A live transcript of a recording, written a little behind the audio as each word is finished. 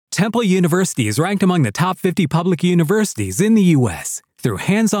Temple University is ranked among the top 50 public universities in the U.S. Through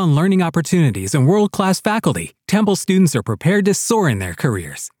hands-on learning opportunities and world-class faculty, Temple students are prepared to soar in their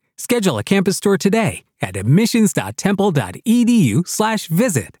careers. Schedule a campus tour today at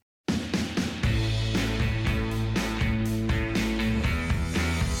admissions.temple.edu/visit.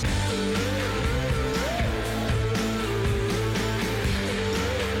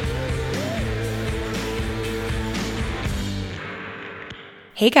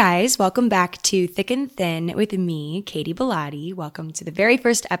 Hey guys, welcome back to Thick and Thin with me, Katie Bellotti. Welcome to the very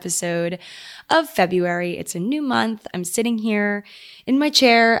first episode of February. It's a new month. I'm sitting here in my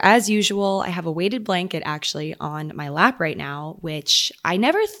chair as usual. I have a weighted blanket actually on my lap right now, which I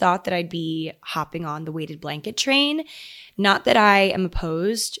never thought that I'd be hopping on the weighted blanket train. Not that I am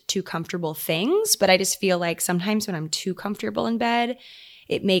opposed to comfortable things, but I just feel like sometimes when I'm too comfortable in bed,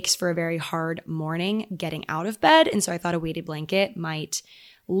 it makes for a very hard morning getting out of bed. And so I thought a weighted blanket might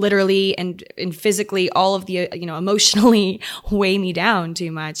literally and physically, all of the, emotionally weigh me down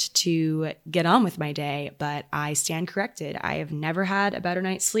too much to get on with my day. But I stand corrected. I have never had a better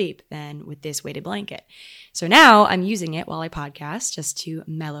night's sleep than with this weighted blanket. So now I'm using it while I podcast just to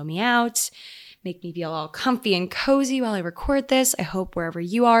mellow me out, make me feel all comfy and cozy while I record this. I hope wherever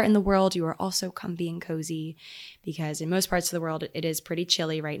you are in the world, you are also comfy and cozy, because in most parts of the world, it is pretty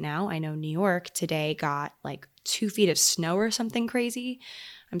chilly right now. I know New York today got like 2 feet of snow or something crazy.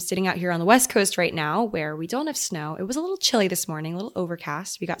 I'm sitting out here on the West Coast right now where we don't have snow. It was a little chilly this morning, a little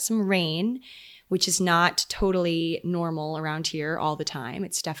overcast. We got some rain, which is not totally normal around here all the time.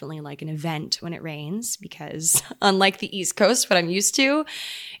 It's definitely like an event when it rains because unlike the East Coast, what I'm used to,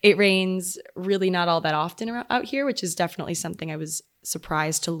 it rains really not all that often out here, which is definitely something I was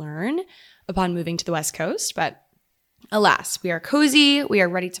surprised to learn upon moving to the West Coast. But alas, we are cozy. We are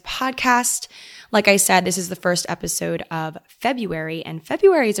ready to podcast. Like I said, this is the first episode of February, and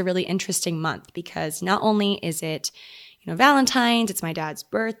February is a really interesting month because not only is it Valentine's, it's my dad's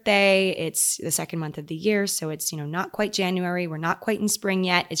birthday, it's the second month of the year, so it's, not quite January, we're not quite in spring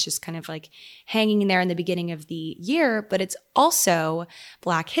yet, it's just kind of like hanging in there in the beginning of the year, but it's also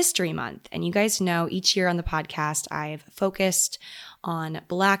Black History Month. And you guys know each year on the podcast, I've focused on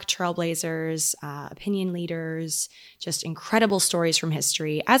Black trailblazers, opinion leaders, just incredible stories from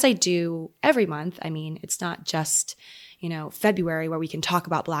history, as I do every month. I mean, it's not just February where we can talk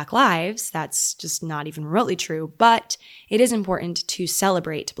about Black lives. That's just not even remotely true. But it is important to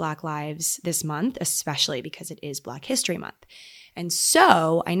celebrate Black lives this month, especially because it is Black History Month. And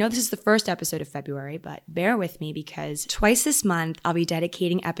so I know this is the first episode of February, but bear with me because twice this month, I'll be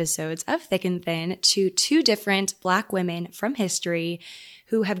dedicating episodes of Thick and Thin to 2 different Black women from history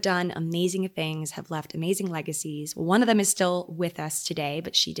who have done amazing things, have left amazing legacies. Well, one of them is still with us today,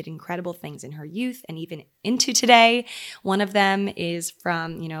 but she did incredible things in her youth and even into today. One of them is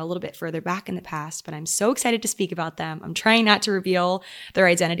from, a little bit further back in the past, but I'm so excited to speak about them. I'm trying not to reveal their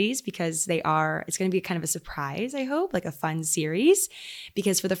identities because it's going to be kind of a surprise, I hope, like a fun series,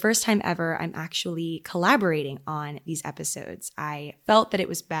 because for the first time ever, I'm actually collaborating on these episodes. I felt that it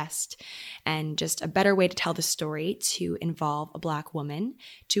was best and just a better way to tell the story to involve a Black woman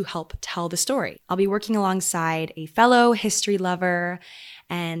to help tell the story. I'll be working alongside a fellow history lover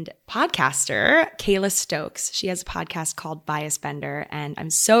and podcaster, Kayla Stokes. She has a podcast called Bias Bender, and I'm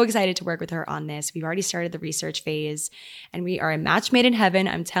so excited to work with her on this. We've already started the research phase, and we are a match made in heaven.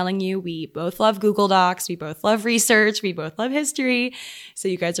 I'm telling you, we both love Google Docs, we both love research, we both love history, so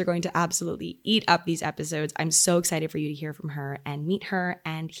you guys are going to absolutely eat up these episodes. I'm so excited for you to hear from her and meet her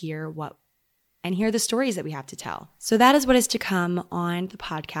and hear the stories that we have to tell. So that is what is to come on the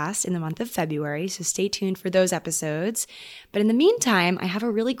podcast in the month of February. So stay tuned for those episodes. But in the meantime, I have a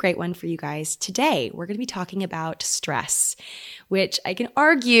really great one for you guys today. We're going to be talking about stress, which I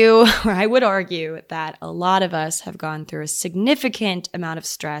would argue that a lot of us have gone through a significant amount of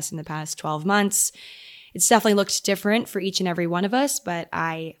stress in the past 12 months. It's definitely looked different for each and every one of us, but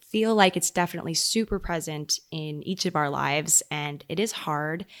I feel like it's definitely super present in each of our lives, and it is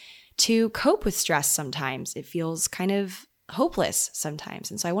hard to cope with stress sometimes. It feels kind of hopeless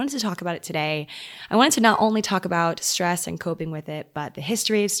sometimes. And so I wanted to talk about it today. I wanted to not only talk about stress and coping with it, but the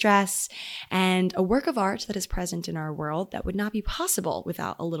history of stress and a work of art that is present in our world that would not be possible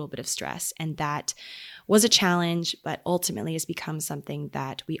without a little bit of stress. And that was a challenge, but ultimately has become something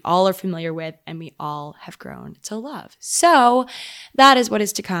that we all are familiar with and we all have grown to love. So that is what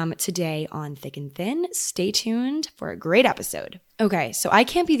is to come today on Thick and Thin. Stay tuned for a great episode. Okay, so I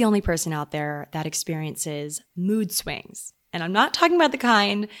can't be the only person out there that experiences mood swings. And I'm not talking about the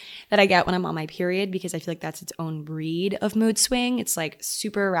kind that I get when I'm on my period, because I feel like that's its own breed of mood swing. It's like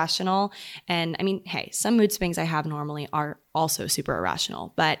super irrational. And I mean, hey, some mood swings I have normally are also super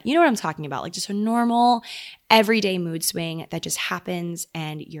irrational, but you know what I'm talking about? Like just a normal everyday mood swing that just happens,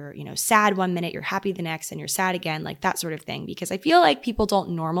 and you're, sad one minute, you're happy the next, and you're sad again, like that sort of thing. Because I feel like people don't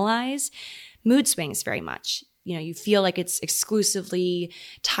normalize mood swings very much. You feel like it's exclusively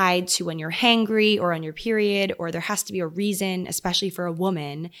tied to when you're hangry or on your period, or there has to be a reason, especially for a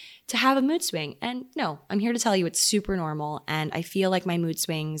woman, to have a mood swing. And no, I'm here to tell you it's super normal. And I feel like my mood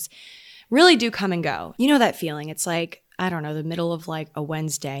swings really do come and go. You know that feeling? It's like, I don't know, the middle of like a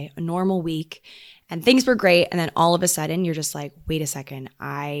Wednesday, a normal week, and things were great. And then all of a sudden you're just like, wait a second,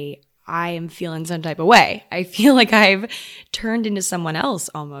 I am feeling some type of way. I feel like I've turned into someone else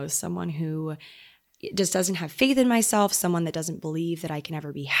almost, someone who just doesn't have faith in myself, someone that doesn't believe that I can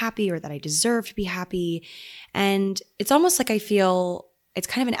ever be happy or that I deserve to be happy. And it's almost like I feel it's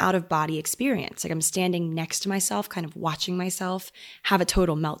kind of an out-of-body experience. Like I'm standing next to myself, kind of watching myself have a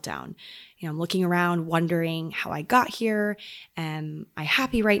total meltdown. I'm looking around, wondering how I got here. Am I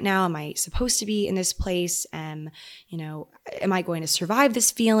happy right now? Am I supposed to be in this place? Am I going to survive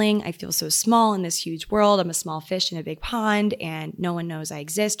this feeling? I feel so small in this huge world. I'm a small fish in a big pond, and no one knows I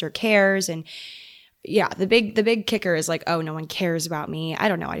exist or cares. And yeah, the big kicker is like, oh, no one cares about me. I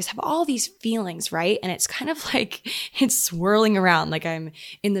don't know. I just have all these feelings, right? And it's kind of like it's swirling around like I'm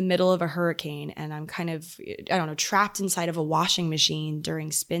in the middle of a hurricane, and I'm kind of, I don't know, trapped inside of a washing machine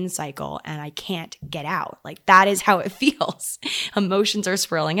during spin cycle, and I can't get out. Like that is how it feels. Emotions are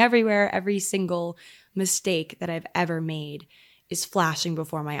swirling everywhere. Every single mistake that I've ever made is flashing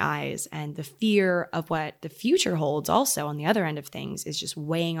before my eyes. And the fear of what the future holds also on the other end of things is just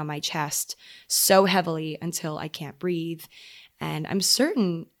weighing on my chest so heavily until I can't breathe. And I'm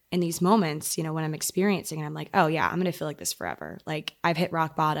certain in these moments, when I'm experiencing it, I'm like, oh yeah, I'm going to feel like this forever. Like I've hit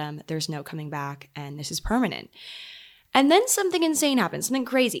rock bottom. There's no coming back, and this is permanent. And then something insane happens, something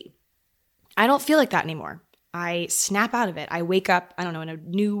crazy. I don't feel like that anymore. I snap out of it. I wake up, I don't know, in a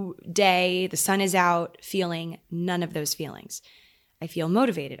new day, the sun is out, feeling none of those feelings. I feel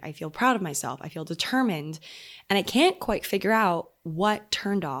motivated. I feel proud of myself. I feel determined. And I can't quite figure out what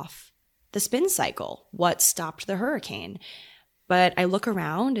turned off the spin cycle, what stopped the hurricane. But I look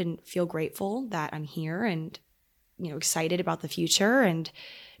around and feel grateful that I'm here and, excited about the future and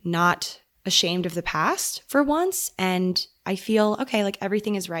not ashamed of the past for once. And I feel, okay, like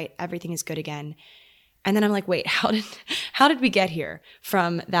everything is right. Everything is good again. And then I'm like, wait, how did we get here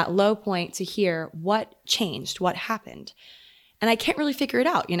from that low point to here? What changed? What happened? And I can't really figure it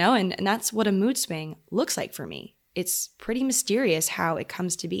out, and that's what a mood swing looks like for me. It's pretty mysterious how it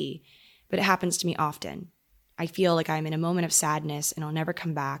comes to be, but it happens to me often. I feel like I'm in a moment of sadness and I'll never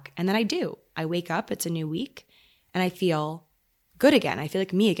come back. And then I do. I wake up, it's a new week, and I feel good again. I feel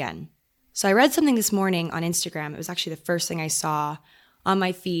like me again. So I read something this morning on Instagram. It was actually the first thing I saw on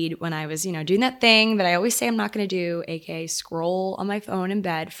my feed when I was, doing that thing that I always say I'm not going to do, aka scroll on my phone in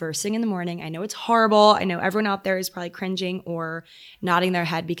bed first thing in the morning. I know it's horrible. I know everyone out there is probably cringing or nodding their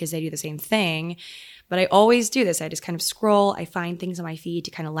head because they do the same thing. But I always do this. I just kind of scroll. I find things on my feed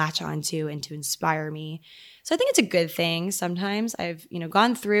to kind of latch onto and to inspire me. So I think it's a good thing. Sometimes I've,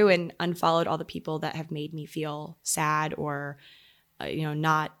 gone through and unfollowed all the people that have made me feel sad or,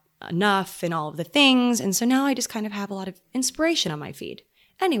 not enough and all of the things. And so now I just kind of have a lot of inspiration on my feed.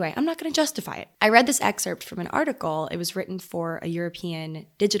 Anyway, I'm not going to justify it. I read this excerpt from an article. It was written for a European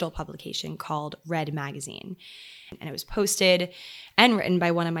digital publication called Red Magazine. And it was posted and written by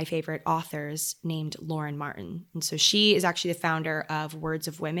one of my favorite authors named Lauren Martin. And so she is actually the founder of Words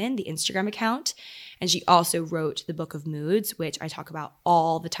of Women, the Instagram account. And she also wrote the Book of Moods, which I talk about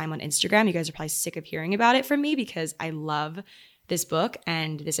all the time on Instagram. You guys are probably sick of hearing about it from me because I love this book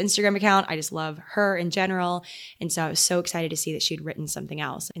and this Instagram account. I just love her in general. And so I was so excited to see that she'd written something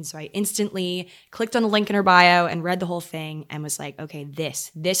else. And so I instantly clicked on the link in her bio and read the whole thing and was like, okay,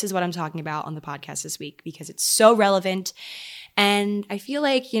 this is what I'm talking about on the podcast this week because it's so relevant. And I feel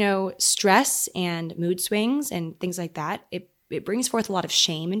like, stress and mood swings and things like that, it brings forth a lot of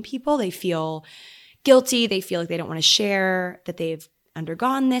shame in people. They feel guilty. They feel like they don't want to share that they've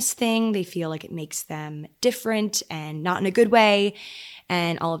undergone this thing. They feel like it makes them different and not in a good way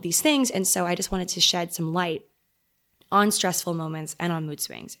and all of these things. And so I just wanted to shed some light on stressful moments and on mood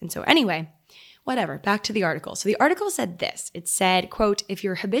swings. And so anyway, whatever, back to the article. So the article said this. It said, quote, if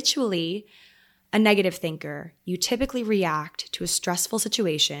you're habitually a negative thinker, you typically react to a stressful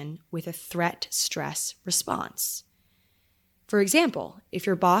situation with a threat-stress response. For example, if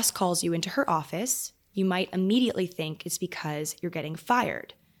your boss calls you into her office, you might immediately think it's because you're getting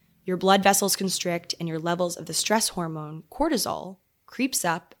fired. your blood vessels constrict and your levels of the stress hormone, cortisol, creeps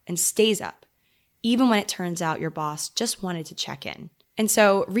up and stays up, even when it turns out your boss just wanted to check in. And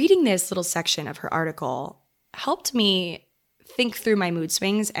so reading this little section of her article helped me think through my mood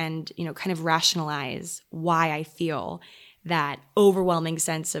swings and, kind of rationalize why I feel that overwhelming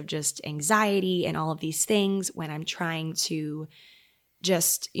sense of just anxiety and all of these things when I'm trying to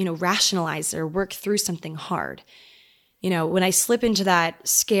just, rationalize or work through something hard. When I slip into that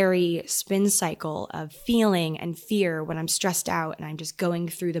scary spin cycle of feeling and fear when I'm stressed out and I'm just going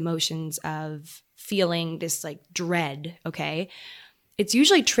through the motions of feeling this like dread, okay? It's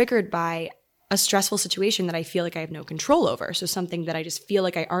usually triggered by a stressful situation that I feel like I have no control over. So something that I just feel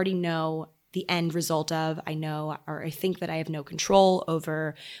like I already know the end result of, I know, or I think that I have no control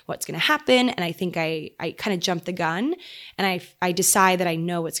over what's going to happen. And I think I kind of jump the gun and I decide that I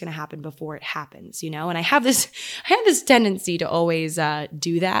know what's going to happen before it happens, and I have this tendency to always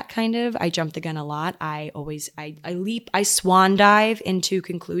do that kind of. I jump the gun a lot. I swan dive into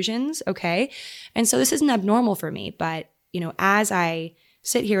conclusions. Okay. And so this isn't abnormal for me, but as I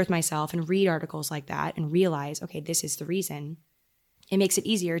sit here with myself and read articles like that and realize, okay, this is the reason, it makes it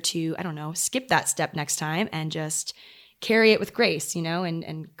easier to, skip that step next time and just carry it with grace,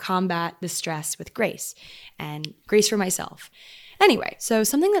 and combat the stress with grace and grace for myself. Anyway, so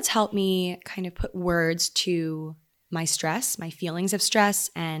something that's helped me kind of put words to my stress, my feelings of stress,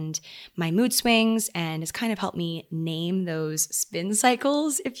 and my mood swings, and it's kind of helped me name those spin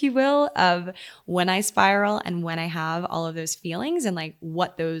cycles, if you will, of when I spiral and when I have all of those feelings and like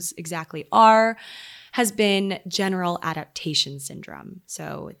what those exactly are, has been general adaptation syndrome.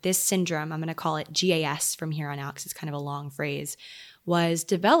 So this syndrome, I'm going to call it GAS from here on out because it's kind of a long phrase, was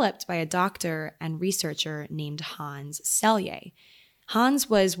developed by a doctor and researcher named Hans Selye. Hans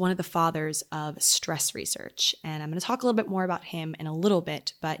was one of the fathers of stress research, and I'm going to talk a little bit more about him in a little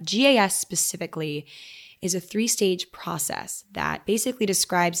bit, but GAS specifically is a 3-stage process that basically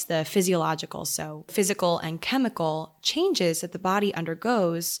describes the physiological, so physical and chemical changes that the body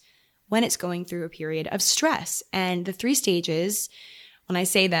undergoes when it's going through a period of stress. And the 3 stages, when I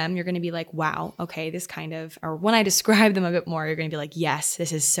say them, you're going to be like, wow, okay, this kind of, or when I describe them a bit more, you're going to be like, yes,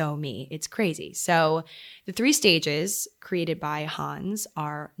 this is so me. It's crazy. So the 3 stages created by Hans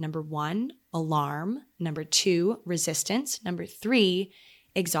are number 1, alarm, number 2, resistance, number 3,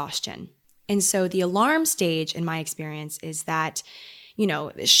 exhaustion. And so the alarm stage, in my experience, is that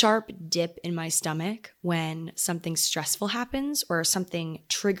the sharp dip in my stomach when something stressful happens or something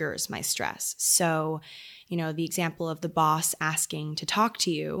triggers my stress. So, the example of the boss asking to talk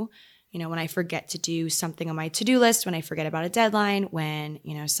to you, when I forget to do something on my to-do list, when I forget about a deadline, when,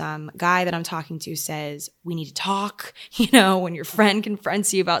 some guy that I'm talking to says, we need to talk, when your friend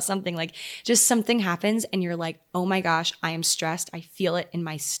confronts you about something, like just something happens and you're like, oh my gosh, I am stressed. I feel it in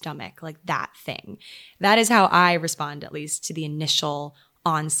my stomach, like that thing. That is how I respond, at least, to the initial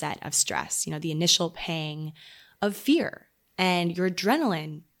onset of stress, the initial pang of fear, and your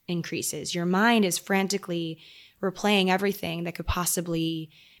adrenaline increases. Your mind is frantically replaying everything that could possibly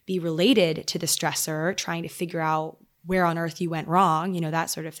be related to the stressor, trying to figure out where on earth you went wrong, that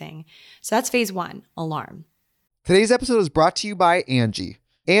sort of thing. So that's phase 1, alarm. Today's episode is brought to you by Angie.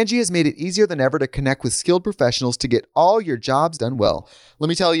 Angie has made it easier than ever to connect with skilled professionals to get all your jobs done well. Let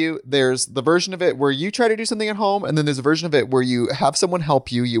me tell you, there's the version of it where you try to do something at home, and then there's a version of it where you have someone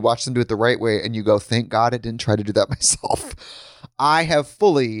help you, you watch them do it the right way, and you go, thank God I didn't try to do that myself. I have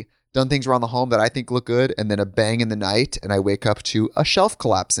fully done things around the home that I think look good, and then a bang in the night, and I wake up to a shelf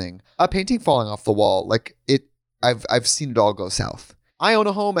collapsing, a painting falling off the wall. I've seen it all go south. I own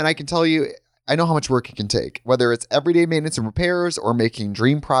a home, and I can tell you, I know how much work it can take. Whether it's everyday maintenance and repairs or making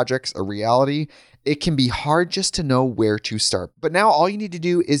dream projects a reality, it can be hard just to know where to start. But now all you need to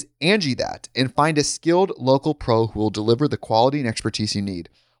do is Angie that and find a skilled local pro who will deliver the quality and expertise you need.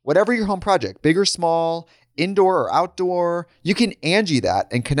 Whatever your home project, big or small, indoor or outdoor, you can Angie that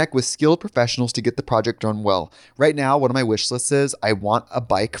and connect with skilled professionals to get the project done well. Right now, one of my wish lists is I want a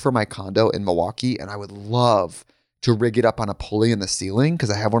bike for my condo in Milwaukee, and I would love to rig it up on a pulley in the ceiling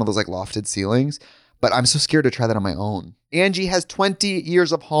because I have one of those like lofted ceilings, but I'm so scared to try that on my own. Angie has 20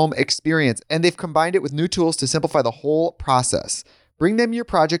 years of home experience, and they've combined it with new tools to simplify the whole process. Bring them your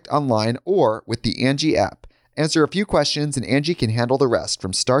project online or with the Angie app. Answer a few questions and Angie can handle the rest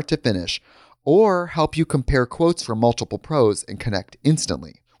from start to finish, or help you compare quotes from multiple pros and connect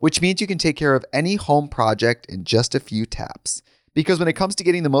instantly, which means you can take care of any home project in just a few taps. Because when it comes to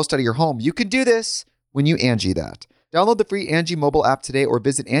getting the most out of your home, you can do this when you Angie that. Download the free Angie mobile app today or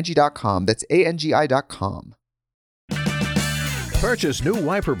visit Angie.com. That's ANGI.com. Purchase new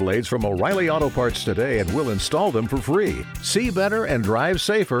wiper blades from O'Reilly Auto Parts today and we'll install them for free. See better and drive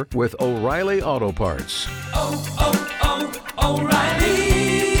safer with O'Reilly Auto Parts.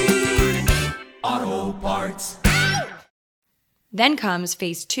 O'Reilly Auto Parts. Then comes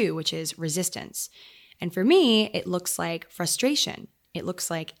phase 2, which is resistance. And for me, it looks like frustration. It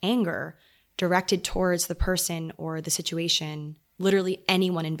looks like anger directed towards the person or the situation, literally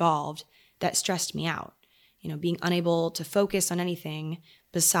anyone involved, that stressed me out. Being unable to focus on anything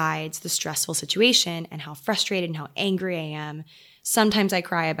besides the stressful situation and how frustrated and how angry I am. Sometimes I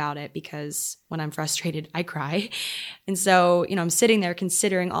cry about it because when I'm frustrated, I cry. And so, I'm sitting there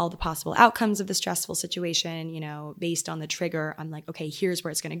considering all the possible outcomes of the stressful situation, based on the trigger. I'm like, okay, here's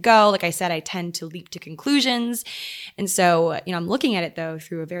where it's going to go. Like I said, I tend to leap to conclusions. And so, I'm looking at it though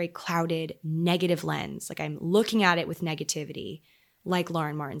through a very clouded, negative lens. Like I'm looking at it with negativity. Like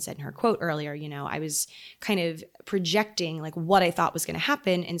Lauren Martin said in her quote earlier, I was kind of projecting like what I thought was going to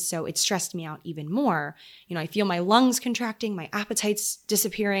happen. And so it stressed me out even more. I feel my lungs contracting, my appetite's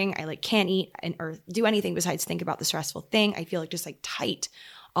disappearing. I can't eat or do anything besides think about the stressful thing. I feel just tight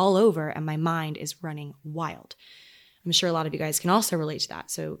all over and my mind is running wild. I'm sure a lot of you guys can also relate to that.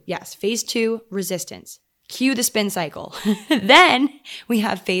 So yes, phase 2, resistance. Cue the spin cycle. Then we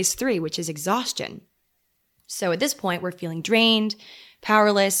have phase 3, which is exhaustion. So at this point, we're feeling drained,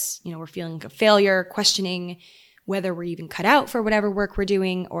 powerless, we're feeling like a failure, questioning whether we're even cut out for whatever work we're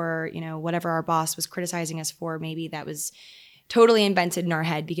doing or, whatever our boss was criticizing us for, maybe that was totally invented in our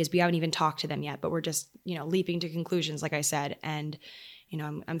head because we haven't even talked to them yet, but we're just, leaping to conclusions, like I said. And,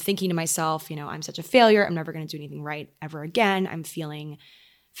 I'm thinking to myself, I'm such a failure. I'm never going to do anything right ever again. I'm feeling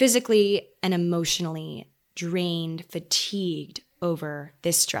physically and emotionally drained, fatigued over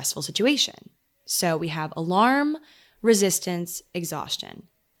this stressful situation. So we have alarm, resistance, exhaustion.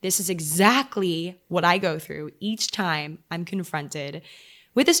 This is exactly what I go through each time I'm confronted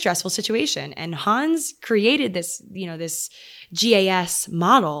with a stressful situation. And Hans created this, this GAS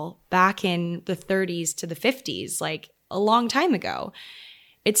model back in the 30s to the 50s, like a long time ago.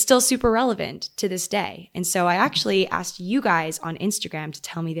 It's still super relevant to this day. And so I actually asked you guys on Instagram to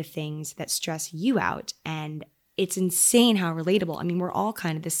tell me the things that stress you out. And it's insane how relatable. I mean, we're all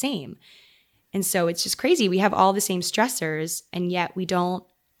kind of the same. And so it's just crazy. We have all the same stressors, and yet we don't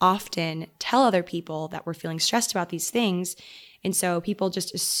often tell other people that we're feeling stressed about these things. And so people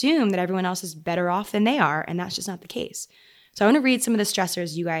just assume that everyone else is better off than they are, and that's just not the case. So I want to read some of the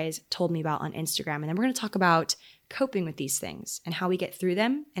stressors you guys told me about on Instagram, and then we're going to talk about coping with these things and how we get through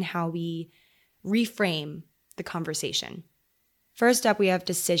them and how we reframe the conversation. First up, we have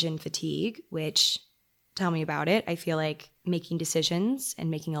decision fatigue, which, tell me about it. I feel like making decisions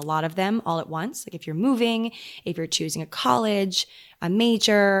and making a lot of them all at once. Like if you're moving, if you're choosing a college, a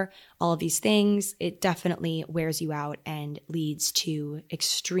major, all of these things, it definitely wears you out and leads to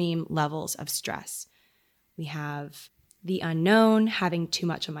extreme levels of stress. We have the unknown, having too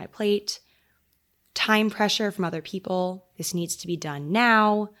much on my plate, time pressure from other people. This needs to be done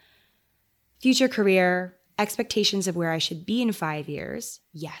now. Future career, expectations of where I should be in 5 years.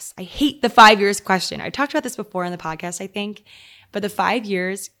 Yes, I hate the 5 years question. I talked about this before on the podcast, I think, but the 5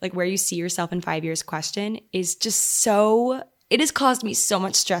 years, like where you see yourself in 5 years question is just so, it has caused me so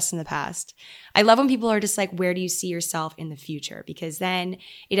much stress in the past. I love when people are just like, where do you see yourself in the future? Because then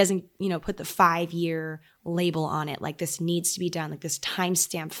it doesn't, put the 5-year label on it. Like this needs to be done, like this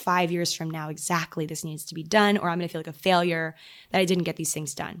timestamp 5 years from now, exactly this needs to be done, or I'm going to feel like a failure that I didn't get these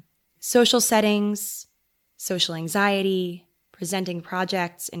things done. Social settings, social anxiety, presenting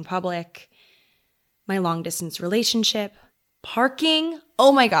projects in public, my long distance relationship, parking.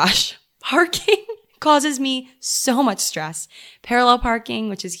 Oh my gosh, parking causes me so much stress. Parallel parking,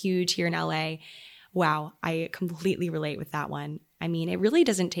 which is huge here in LA. Wow, I completely relate with that one. I mean, it really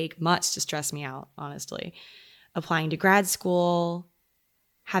doesn't take much to stress me out, honestly. Applying to grad school,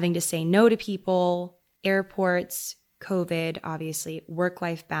 having to say no to people, airports, COVID, obviously,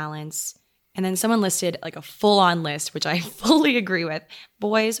 work-life balance. And then someone listed like a full-on list, which I fully agree with.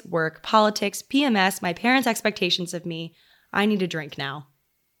 Boys, work, politics, PMS, my parents' expectations of me. I need a drink now.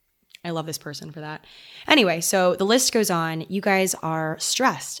 I love this person for that. Anyway, so the list goes on. You guys are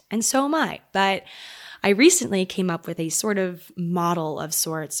stressed, and so am I. But I recently came up with a sort of model of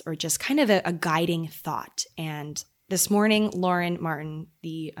sorts, or just kind of a guiding thought. And this morning, Lauren Martin,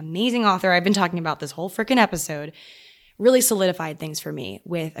 the amazing author I've been talking about this whole freaking episode, really solidified things for me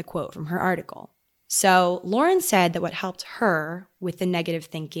with a quote from her article. So Lauren said that what helped her with the negative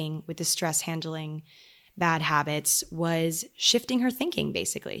thinking, with the stress handling, bad habits, was shifting her thinking,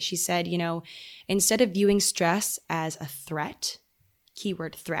 basically. She said, instead of viewing stress as a threat,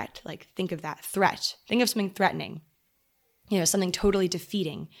 keyword threat, like think of that threat, think of something threatening. something totally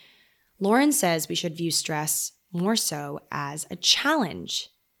defeating. Lauren says we should view stress more so as a challenge.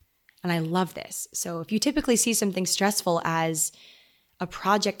 And I love this. So if you typically see something stressful as a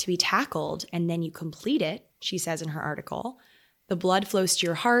project to be tackled and then you complete it, she says in her article, the blood flows to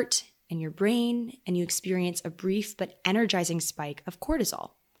your heart and your brain and you experience a brief but energizing spike of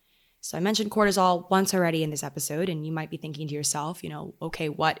cortisol. So I mentioned cortisol once already in this episode, and you might be thinking to yourself, okay,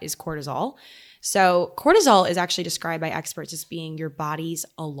 what is cortisol? So cortisol is actually described by experts as being your body's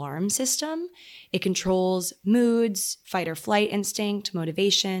alarm system. It controls moods, fight or flight instinct,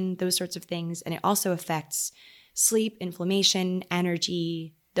 motivation, those sorts of things. And it also affects sleep, inflammation,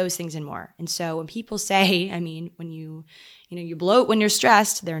 energy, those things and more. And so when people say, when you bloat when you're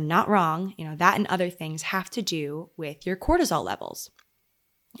stressed, they're not wrong. That and other things have to do with your cortisol levels.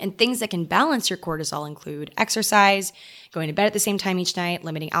 And things that can balance your cortisol include exercise, going to bed at the same time each night,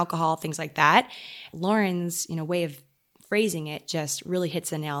 limiting alcohol, things like that. Lauren's, way of phrasing it just really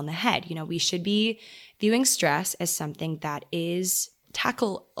hits the nail on the head. We should be viewing stress as something that is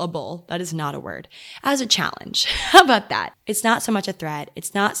tackleable, that is not a word, as a challenge. How about that? It's not so much a threat.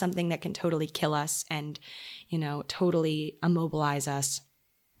 It's not something that can totally kill us and, totally immobilize us.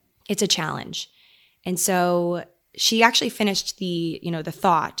 It's a challenge. And so she actually finished the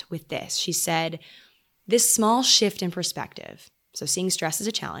thought with this. She said, this small shift in perspective, so seeing stress as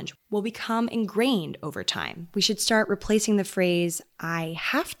a challenge, will become ingrained over time. We should start replacing the phrase, I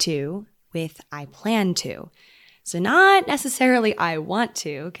have to, with I plan to. So not necessarily I want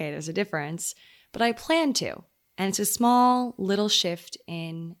to, okay, there's a difference, but I plan to. And it's a small little shift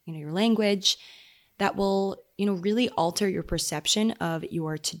in, your language that will, really alter your perception of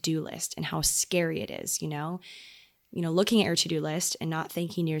your to-do list and how scary it is, looking at your to-do list and not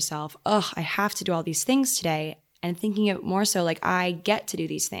thinking to yourself, I have to do all these things today, and thinking of it more so like I get to do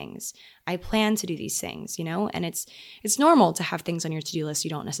these things. I plan to do these things, and it's normal to have things on your to-do list you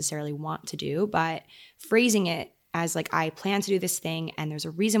don't necessarily want to do, but phrasing it as like I plan to do this thing and there's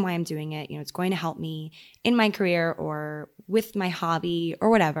a reason why I'm doing it, it's going to help me in my career or with my hobby or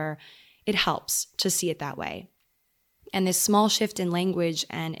whatever, it helps to see it that way. And this small shift in language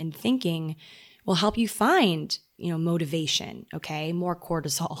and in thinking will help you find, motivation, okay, more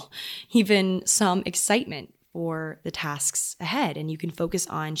cortisol, even some excitement for the tasks ahead. And you can focus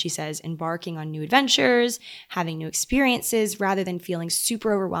on, she says, embarking on new adventures, having new experiences, rather than feeling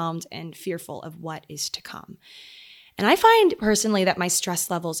super overwhelmed and fearful of what is to come. And I find personally that my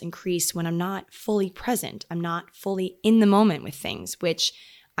stress levels increase when I'm not fully present. I'm not fully in the moment with things, which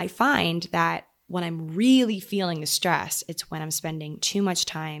I find that when I'm really feeling the stress, it's when I'm spending too much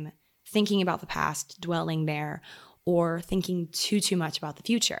time thinking about the past, dwelling there, or thinking too much about the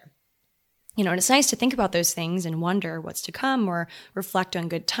future. And it's nice to think about those things and wonder what's to come or reflect on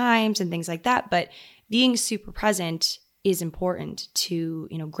good times and things like that. But being super present is important to,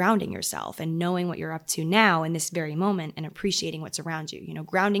 grounding yourself and knowing what you're up to now in this very moment and appreciating what's around you,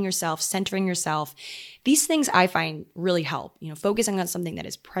 grounding yourself, centering yourself. These things I find really help, focusing on something that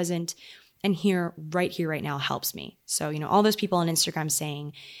is present and here, right now helps me. So, all those people on Instagram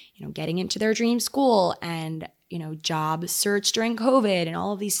saying, getting into their dream school and, job search during COVID and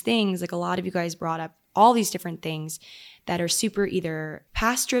all of these things, like a lot of you guys brought up all these different things that are super either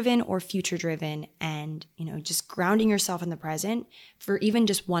past driven or future driven, and, just grounding yourself in the present for even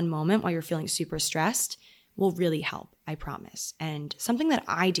just one moment while you're feeling super stressed will really help, I promise. And something that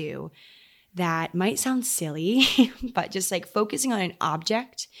I do that might sound silly, but just like focusing on an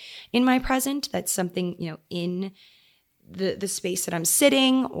object in my present, that's something, in the space that I'm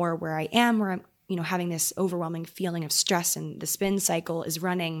sitting or where I am, where I'm, having this overwhelming feeling of stress and the spin cycle is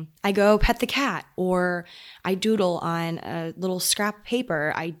running. I go pet the cat, or I doodle on a little scrap of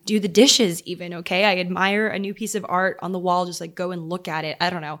paper. I do the dishes even, okay? I admire a new piece of art on the wall, just like go and look at it. I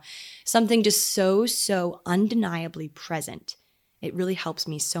don't know. Something just so undeniably present. It really helps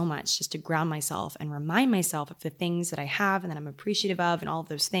me so much just to ground myself and remind myself of the things that I have and that I'm appreciative of and all of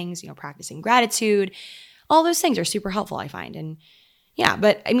those things, practicing gratitude. All those things are super helpful, I find. And yeah,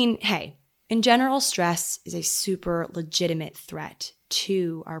 but hey, in general, stress is a super legitimate threat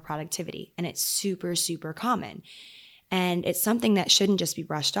to our productivity, and it's super, super common. And it's something that shouldn't just be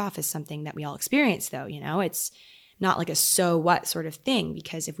brushed off as something that we all experience, though. It's not like a so what sort of thing,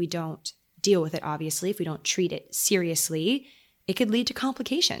 because if we don't deal with it, obviously, if we don't treat it seriously, it could lead to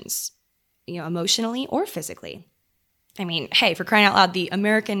complications, emotionally or physically. Hey, for crying out loud, the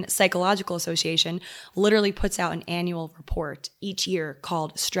American Psychological Association literally puts out an annual report each year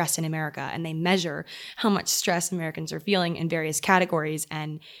called Stress in America, and they measure how much stress Americans are feeling in various categories.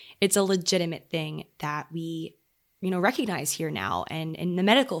 And it's a legitimate thing that we, recognize here now. And in the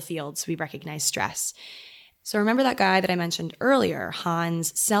medical fields, we recognize stress. So remember that guy that I mentioned earlier,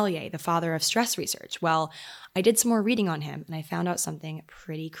 Hans Selye, the father of stress research? Well, I did some more reading on him and I found out something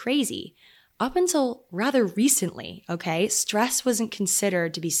pretty crazy. Up until rather recently, okay, stress wasn't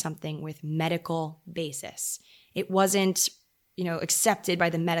considered to be something with medical basis. It wasn't, accepted by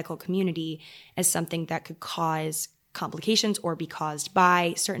the medical community as something that could cause complications or be caused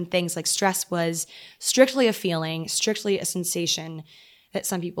by certain things. Like stress was strictly a feeling, strictly a sensation that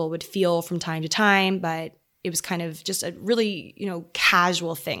some people would feel from time to time, but it was kind of just a really,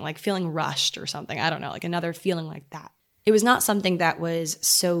 casual thing, like feeling rushed or something. I don't know, like another feeling like that. It was not something that was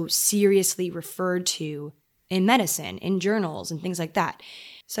so seriously referred to in medicine, in journals, and things like that.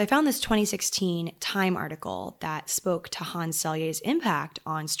 So I found this 2016 Time article that spoke to Hans Selye's impact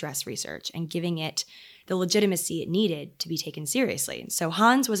on stress research and giving it the legitimacy it needed to be taken seriously. So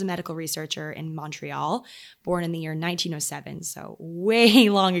Hans was a medical researcher in Montreal, born in the year 1907, so way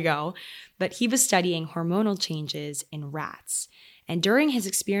long ago, but he was studying hormonal changes in rats. And during his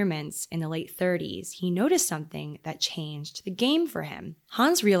experiments in the late 30s, he noticed something that changed the game for him.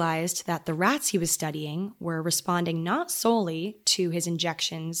 Hans realized that the rats he was studying were responding not solely to his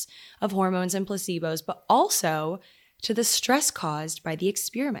injections of hormones and placebos, but also to the stress caused by the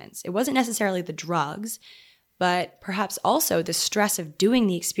experiments. It wasn't necessarily the drugs, but perhaps also the stress of doing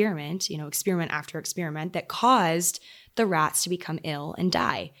the experiment, experiment after experiment, that caused the rats to become ill and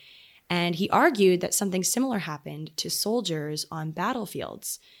die. And he argued that something similar happened to soldiers on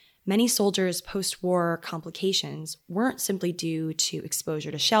battlefields. Many soldiers' post-war complications weren't simply due to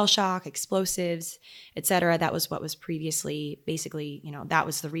exposure to shell shock, explosives, etc. That was what was previously, basically, that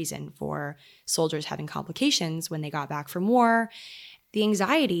was the reason for soldiers having complications when they got back from war. The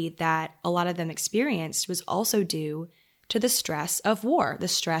anxiety that a lot of them experienced was also due to the stress of war, the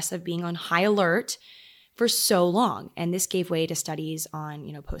stress of being on high alert for so long. And this gave way to studies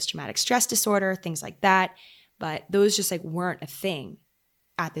on, post-traumatic stress disorder, things like that. But those just weren't a thing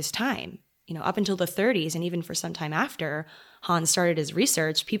at this time. Up until the 30s and even for some time after Hans started his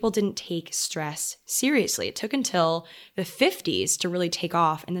research, people didn't take stress seriously. It took until the 50s to really take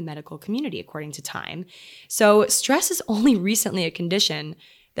off in the medical community, according to Time. So stress is only recently a condition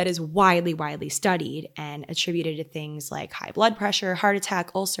that is widely studied and attributed to things like high blood pressure, heart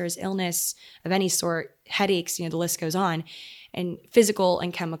attack, ulcers, illness of any sort, headaches, the list goes on, and physical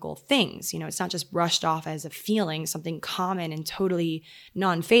and chemical things. It's not just brushed off as a feeling, something common and totally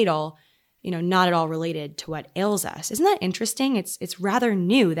non-fatal, not at all related to what ails us. Isn't that interesting? It's rather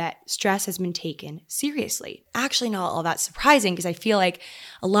new that stress has been taken seriously. Actually, not all that surprising, because I feel like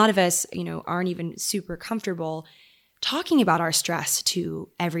a lot of us, aren't even super comfortable talking about our stress to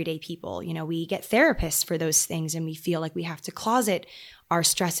everyday people. We get therapists for those things and we feel like we have to closet our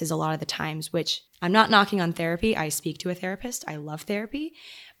stresses a lot of the times, which I'm not knocking on therapy. I speak to a therapist. I love therapy,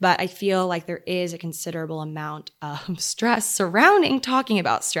 but I feel like there is a considerable amount of stress surrounding talking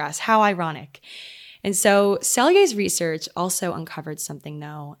about stress. How ironic. And so Selye's research also uncovered something,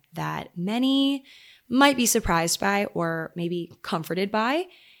 though, that many might be surprised by or maybe comforted by.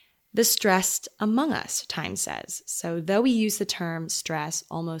 The stressed among us, Time says. So though we use the term stress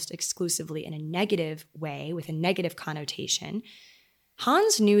almost exclusively in a negative way with a negative connotation,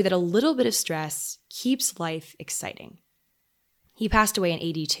 Hans knew that a little bit of stress keeps life exciting. He passed away in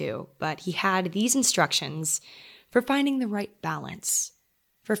 82, but he had these instructions for finding the right balance,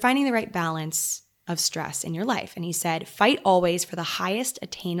 of stress in your life. And he said, fight always for the highest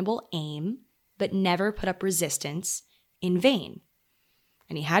attainable aim, but never put up resistance in vain.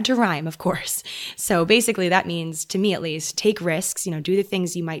 And he had to rhyme, of course. So basically that means, to me at least, take risks, do the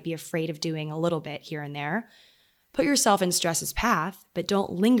things you might be afraid of doing a little bit here and there. Put yourself in stress's path, but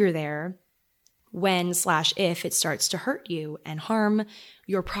don't linger there when/if it starts to hurt you and harm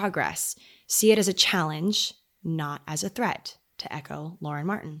your progress. See it as a challenge, not as a threat, to echo Lauren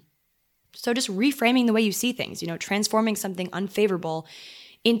Martin. So just reframing the way you see things, transforming something unfavorable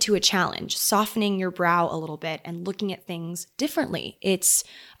into a challenge, softening your brow a little bit and looking at things differently. It's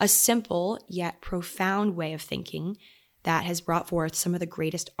a simple yet profound way of thinking that has brought forth some of the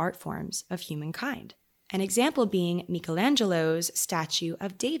greatest art forms of humankind. An example being Michelangelo's statue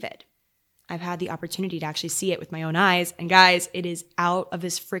of David. I've had the opportunity to actually see it with my own eyes, and guys, it is out of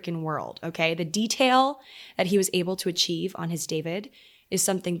this freaking world, okay? The detail that he was able to achieve on his David is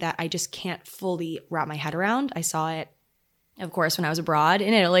something that I just can't fully wrap my head around. I saw it, of course, when I was abroad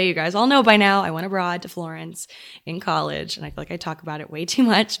in Italy. You guys all know by now, I went abroad to Florence in college, and I feel like I talk about it way too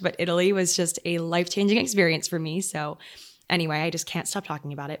much, but Italy was just a life-changing experience for me. So anyway, I just can't stop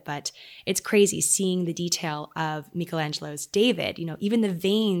talking about it, but it's crazy seeing the detail of Michelangelo's David. Even the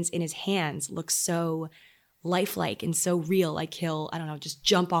veins in his hands look so lifelike and so real, like he'll, I don't know, just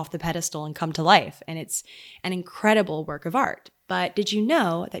jump off the pedestal and come to life. And it's an incredible work of art. But did you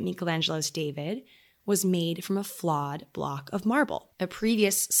know that Michelangelo's David was made from a flawed block of marble, a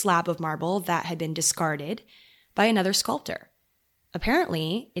previous slab of marble that had been discarded by another sculptor?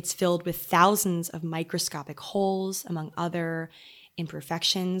 Apparently, it's filled with thousands of microscopic holes, among other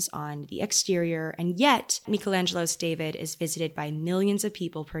imperfections on the exterior, and yet Michelangelo's David is visited by millions of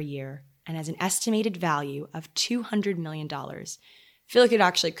people per year and has an estimated value of $200 million. I feel like it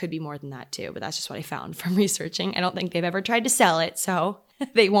actually could be more than that too, but that's just what I found from researching. I don't think they've ever tried to sell it, so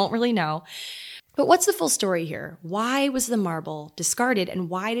they won't really know. But what's the full story here? Why was the marble discarded, and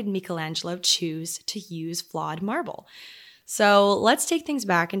why did Michelangelo choose to use flawed marble? So let's take things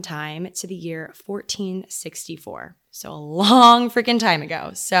back in time to the year 1464. So a long freaking time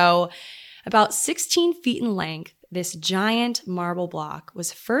ago. So about 16 feet in length, this giant marble block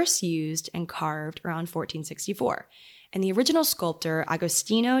was first used and carved around 1464. And the original sculptor,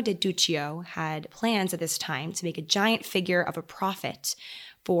 Agostino de Duccio, had plans at this time to make a giant figure of a prophet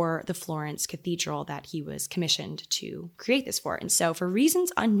for the Florence cathedral that he was commissioned to create this for. And so for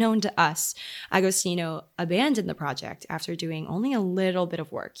reasons unknown to us, Agostino abandoned the project after doing only a little bit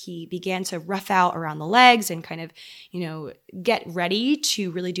of work. He began to rough out around the legs and kind of, get ready to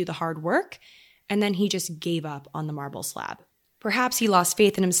really do the hard work. And then he just gave up on the marble slab. Perhaps he lost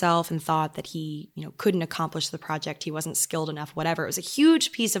faith in himself and thought that he, couldn't accomplish the project. He wasn't skilled enough, whatever. It was a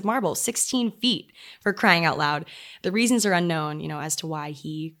huge piece of marble, 16 feet, for crying out loud. The reasons are unknown, as to why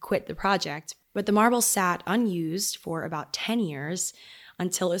he quit the project. But the marble sat unused for about 10 years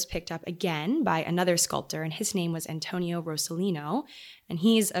until it was picked up again by another sculptor, and his name was Antonio Rossellino. And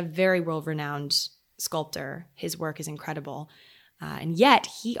he's a very world-renowned sculptor. His work is incredible. And yet,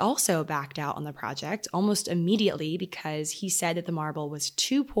 he also backed out on the project almost immediately because he said that the marble was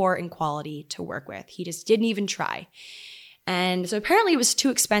too poor in quality to work with. He just didn't even try. And so apparently it was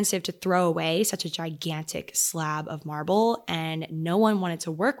too expensive to throw away such a gigantic slab of marble, and no one wanted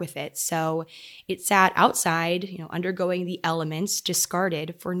to work with it. So it sat outside, undergoing the elements,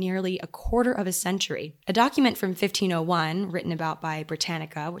 discarded for nearly a quarter of a century. A document from 1501, written about by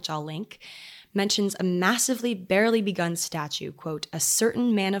Britannica, which I'll link, mentions a massively barely begun statue, quote, "a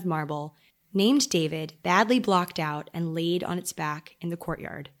certain man of marble, named David, badly blocked out and laid on its back in the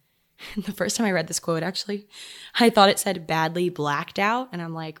courtyard." The first time I read this quote, actually, I thought it said badly blacked out, and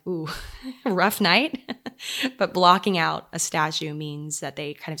I'm like, ooh, rough night. But blocking out a statue means that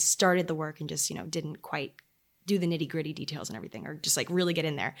they kind of started the work and just, didn't quite do the nitty-gritty details and everything, or just really get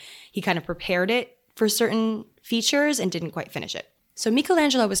in there. He kind of prepared it for certain features and didn't quite finish it. So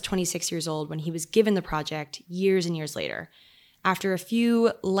Michelangelo was 26 years old when he was given the project years and years later. After a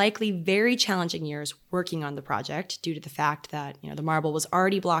few likely very challenging years working on the project due to the fact that, the marble was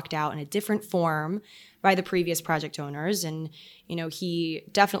already blocked out in a different form by the previous project owners. And, he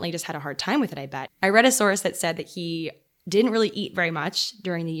definitely just had a hard time with it, I bet. I read a source that said that he didn't really eat very much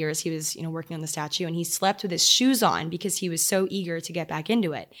during the years he was, working on the statue, and he slept with his shoes on because he was so eager to get back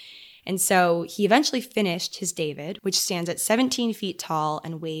into it. And so he eventually finished his David, which stands at 17 feet tall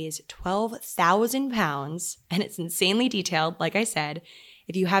and weighs 12,000 pounds. And it's insanely detailed, like I said.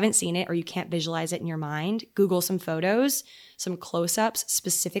 If you haven't seen it or you can't visualize it in your mind, Google some photos, some close-ups,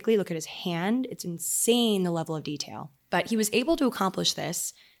 specifically look at his hand. It's insane, the level of detail. But he was able to accomplish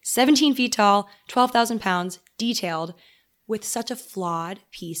this, 17 feet tall, 12,000 pounds, detailed, with such a flawed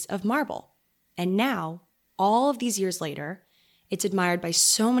piece of marble. And now, all of these years later, it's admired by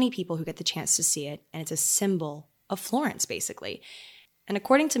so many people who get the chance to see it, and it's a symbol of Florence, basically. And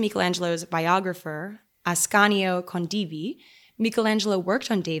according to Michelangelo's biographer, Ascanio Condivi, Michelangelo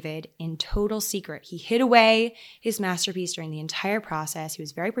worked on David in total secret. He hid away his masterpiece during the entire process. He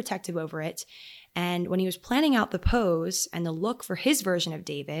was very protective over it. And when he was planning out the pose and the look for his version of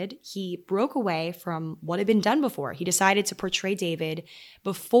David, he broke away from what had been done before. He decided to portray David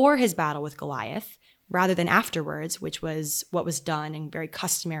before his battle with Goliath, rather than afterwards, which was what was done and very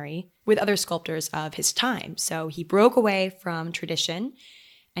customary with other sculptors of his time. So he broke away from tradition,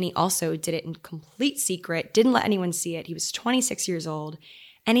 and he also did it in complete secret, didn't let anyone see it. He was 26 years old,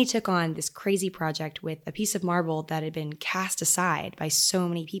 and he took on this crazy project with a piece of marble that had been cast aside by so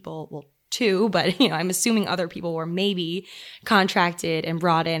many people. Well, two, but I'm assuming other people were maybe contracted and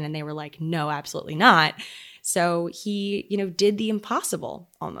brought in, and they were like, no, absolutely not. So he, did the impossible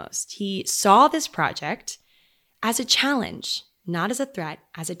almost. He saw this project as a challenge, not as a threat,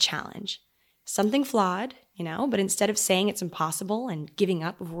 as a challenge. Something flawed, but instead of saying it's impossible and giving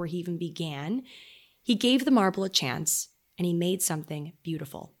up before he even began, he gave the marble a chance and he made something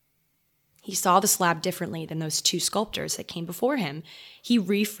beautiful. He saw the slab differently than those two sculptors that came before him. He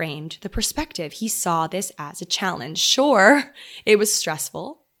reframed the perspective. He saw this as a challenge. Sure, it was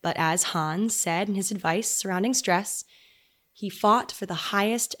stressful, but as Hans said in his advice surrounding stress, he fought for the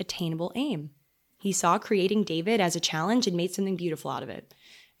highest attainable aim. He saw creating David as a challenge and made something beautiful out of it.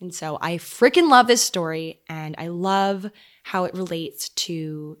 And so I freaking love this story, and I love how it relates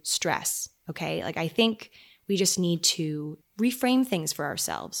to stress, okay? Like, I think we just need to reframe things for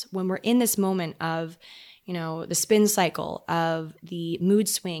ourselves when we're in this moment of, the spin cycle, of the mood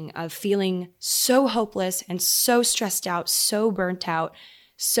swing, of feeling so hopeless and so stressed out, so burnt out,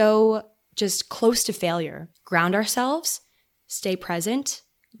 so just close to failure. Ground ourselves, stay present,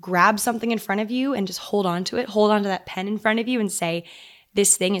 grab something in front of you and just hold on to it. Hold on to that pen in front of you and say,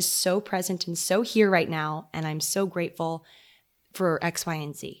 this thing is so present and so here right now, and I'm so grateful for X, Y,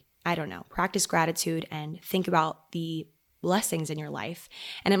 and Z. I don't know. Practice gratitude and think about the blessings in your life.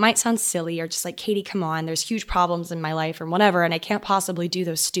 And it might sound silly or just like, Katie, come on, there's huge problems in my life or whatever, and I can't possibly do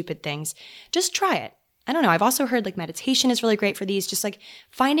those stupid things. Just try it. I don't know. I've also heard like meditation is really great for these, just like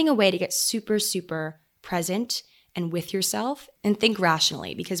finding a way to get super, super present and with yourself and think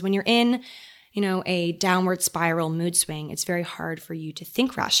rationally. Because when you're in, a downward spiral mood swing, it's very hard for you to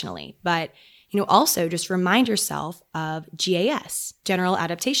think rationally. But also just remind yourself of GAS, general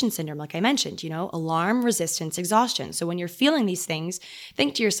adaptation syndrome, like I mentioned, alarm, resistance, exhaustion. So when you're feeling these things,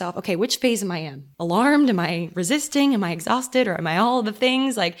 think to yourself, okay, which phase am I in? Alarmed? Am I resisting? Am I exhausted? Or am I all of the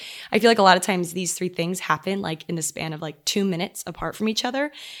things? Like, I feel like a lot of times these three things happen like in the span of like 2 minutes apart from each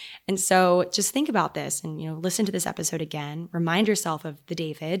other. And so just think about this and, listen to this episode again, remind yourself of the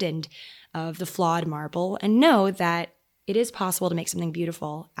David and of the flawed marble, and know that it is possible to make something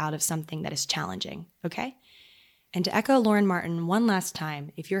beautiful out of something that is challenging, okay? And to echo Lauren Martin one last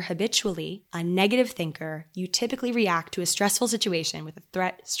time, if you're habitually a negative thinker, you typically react to a stressful situation with a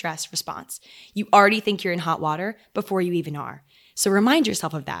threat-stress response. You already think you're in hot water before you even are. So remind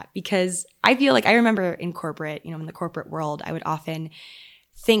yourself of that, because I feel like I remember in corporate, in the corporate world, I would often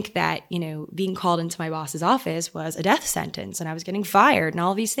think that, being called into my boss's office was a death sentence and I was getting fired and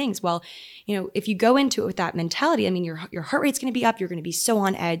all these things. Well, if you go into it with that mentality, your heart rate's going to be up. You're going to be so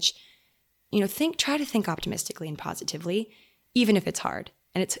on edge. Try to think optimistically and positively, even if it's hard.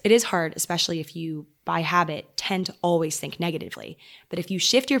 And it is hard, especially if you, by habit, tend to always think negatively. But if you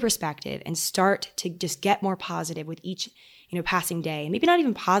shift your perspective and start to just get more positive with each, passing day, and maybe not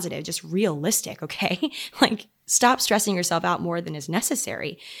even positive, just realistic, okay? Like, stop stressing yourself out more than is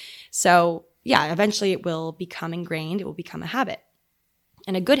necessary. So yeah, eventually it will become ingrained. It will become a habit,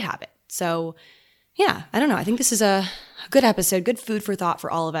 and a good habit. So yeah, I don't know. I think this is a good episode, good food for thought for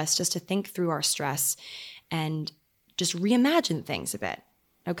all of us, just to think through our stress and just reimagine things a bit,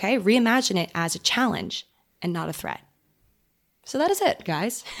 okay? Reimagine it as a challenge and not a threat. So that is it,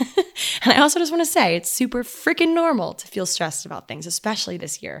 guys. And I also just want to say it's super freaking normal to feel stressed about things, especially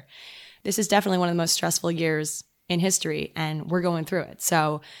this year. This is definitely one of the most stressful years in history, and we're going through it.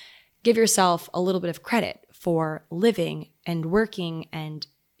 So give yourself a little bit of credit for living and working and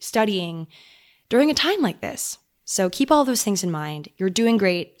studying during a time like this. So keep all those things in mind. You're doing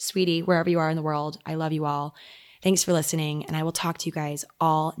great, sweetie, wherever you are in the world. I love you all. Thanks for listening, and I will talk to you guys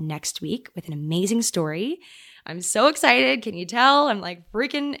all next week with an amazing story. I'm so excited. Can you tell? I'm like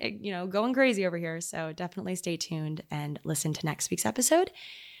freaking, going crazy over here. So definitely stay tuned and listen to next week's episode.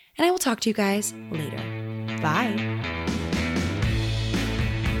 And I will talk to you guys later. Bye.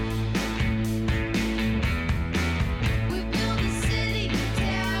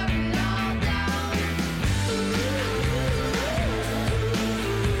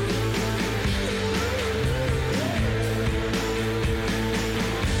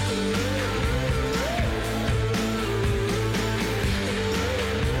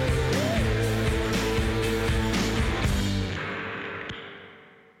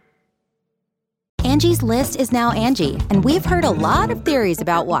 Angie's List is now Angie, and we've heard a lot of theories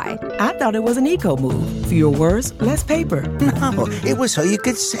about why. I thought it was an eco move. Fewer words, less paper. No, it was so you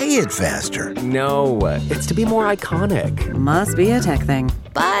could say it faster. No, it's to be more iconic. Must be a tech thing.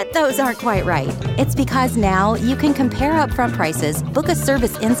 But those aren't quite right. It's because now you can compare upfront prices, book a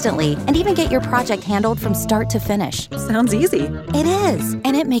service instantly, and even get your project handled from start to finish. Sounds easy. It is,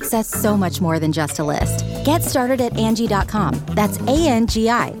 and it makes us so much more than just a list. Get started at Angie.com. That's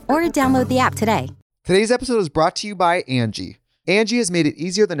ANGI, or download the app today. Today's episode is brought to you by Angie. Angie has made it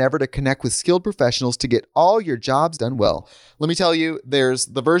easier than ever to connect with skilled professionals to get all your jobs done well. Let me tell you, there's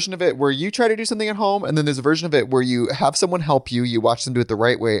the version of it where you try to do something at home, and then there's a version of it where you have someone help you, you watch them do it the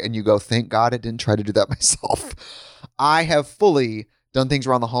right way, and you go, thank God I didn't try to do that myself. I have fully done things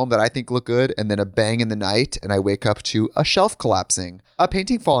around the home that I think look good, and then a bang in the night, and I wake up to a shelf collapsing, a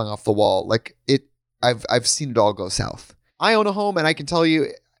painting falling off the wall. I've seen it all go south. I own a home, and I can tell you,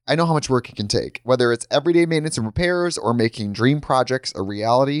 I know how much work it can take. Whether it's everyday maintenance and repairs or making dream projects a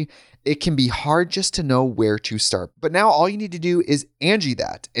reality, it can be hard just to know where to start. But now all you need to do is Angie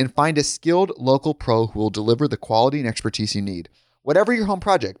that and find a skilled local pro who will deliver the quality and expertise you need. Whatever your home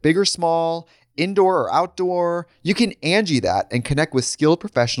project, big or small, indoor or outdoor, you can Angie that and connect with skilled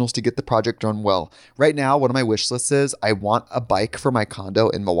professionals to get the project done well. Right now, one of my wish lists is I want a bike for my condo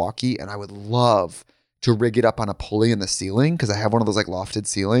in Milwaukee, and I would love to rig it up on a pulley in the ceiling because I have one of those like lofted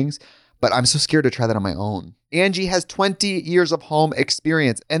ceilings, but I'm so scared to try that on my own. Angie has 20 years of home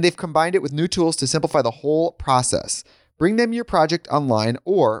experience, and they've combined it with new tools to simplify the whole process. Bring them your project online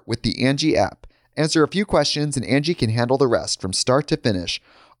or with the Angie app. Answer a few questions and Angie can handle the rest from start to finish,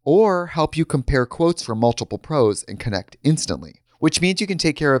 or help you compare quotes from multiple pros and connect instantly, which means you can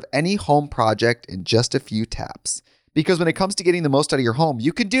take care of any home project in just a few taps. Because when it comes to getting the most out of your home,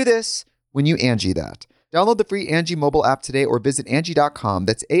 you can do this when you Angie that. Download the free Angie mobile app today or visit Angie.com.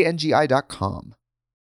 That's ANGI.com.